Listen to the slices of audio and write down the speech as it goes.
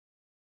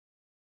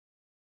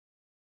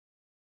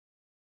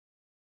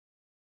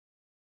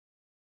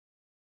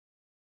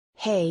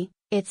Hey,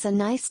 it's a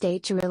nice day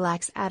to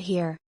relax out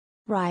here.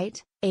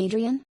 Right,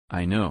 Adrian?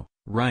 I know,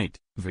 right,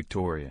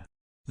 Victoria.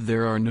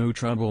 There are no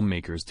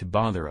troublemakers to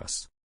bother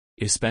us.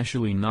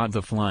 Especially not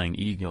the flying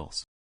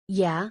eagles.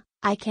 Yeah,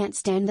 I can't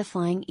stand the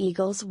flying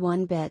eagles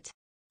one bit.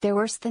 They're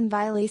worse than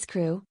Viley's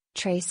crew,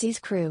 Tracy's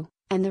crew,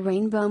 and the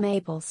Rainbow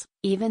Maples,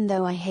 even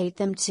though I hate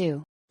them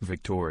too.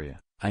 Victoria,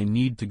 I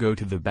need to go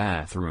to the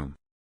bathroom.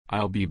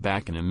 I'll be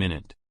back in a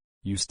minute.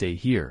 You stay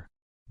here.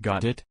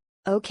 Got it?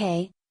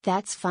 Okay,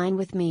 that's fine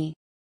with me.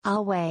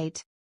 I'll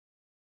wait.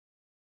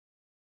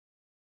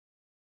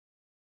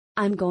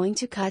 I'm going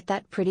to cut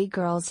that pretty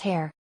girl's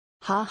hair.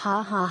 Ha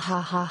ha ha ha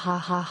ha ha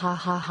ha ha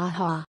ha ha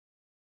ha.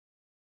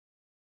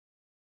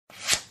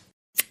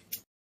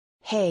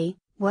 Hey,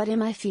 what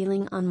am I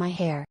feeling on my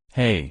hair?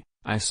 Hey,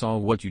 I saw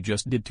what you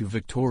just did to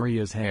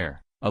Victoria's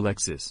hair,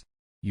 Alexis.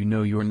 You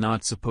know you're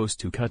not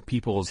supposed to cut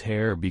people's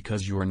hair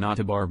because you're not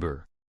a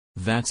barber.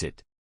 That's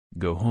it.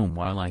 Go home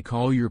while I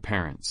call your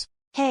parents.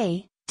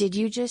 Hey, did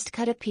you just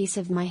cut a piece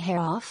of my hair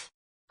off?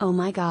 Oh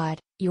my god,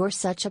 you're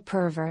such a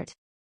pervert.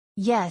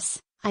 Yes,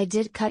 I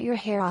did cut your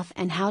hair off,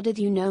 and how did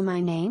you know my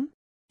name?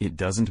 It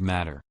doesn't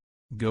matter.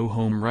 Go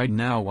home right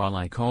now while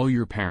I call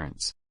your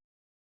parents.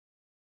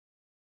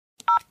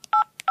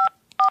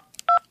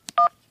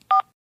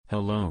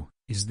 Hello,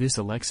 is this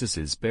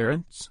Alexis's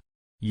parents?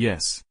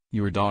 Yes,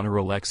 your daughter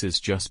Alexis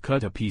just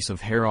cut a piece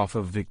of hair off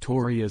of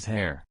Victoria's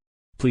hair.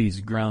 Please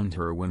ground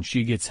her when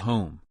she gets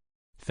home.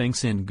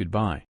 Thanks and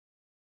goodbye.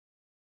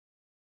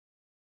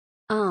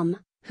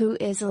 Who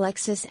is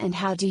Alexis and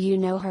how do you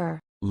know her?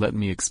 Let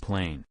me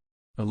explain.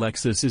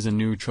 Alexis is a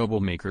new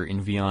troublemaker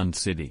in Viand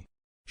City.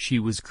 She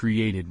was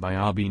created by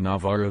Abi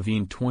Navarro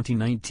in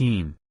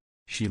 2019.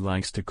 She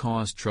likes to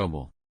cause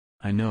trouble.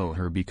 I know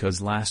her because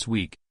last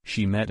week,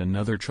 she met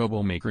another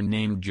troublemaker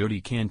named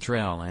Jody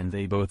Cantrell and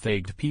they both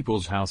egged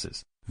people's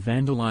houses,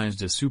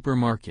 vandalized a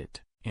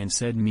supermarket, and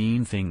said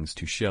mean things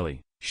to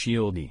Shelly,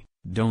 Shieldy,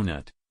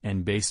 Donut,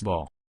 and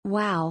Baseball.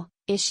 Wow,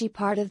 is she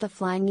part of the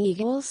Flying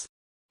Eagles?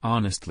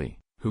 Honestly,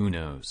 who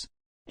knows?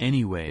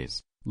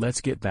 Anyways,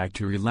 let's get back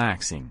to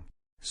relaxing.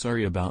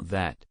 Sorry about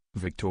that,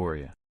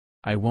 Victoria.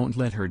 I won't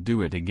let her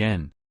do it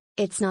again.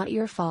 It's not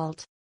your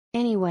fault.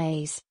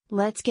 Anyways,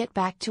 let's get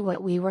back to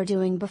what we were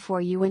doing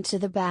before you went to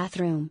the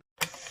bathroom.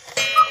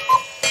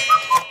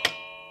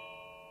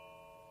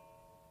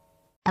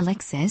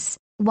 Alexis,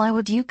 why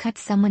would you cut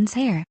someone's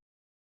hair?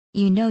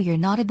 You know you're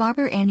not a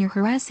barber and you're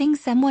harassing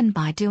someone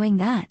by doing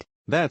that.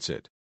 That's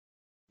it.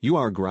 You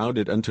are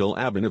grounded until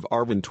Abin of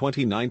Arvin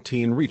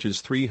 2019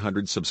 reaches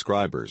 300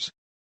 subscribers.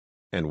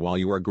 And while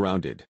you are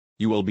grounded,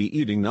 you will be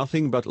eating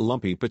nothing but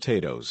lumpy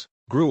potatoes,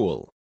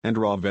 gruel, and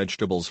raw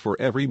vegetables for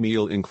every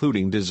meal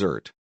including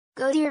dessert.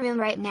 Go to your room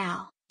right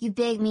now, you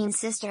big mean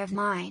sister of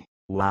mine.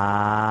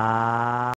 Wow.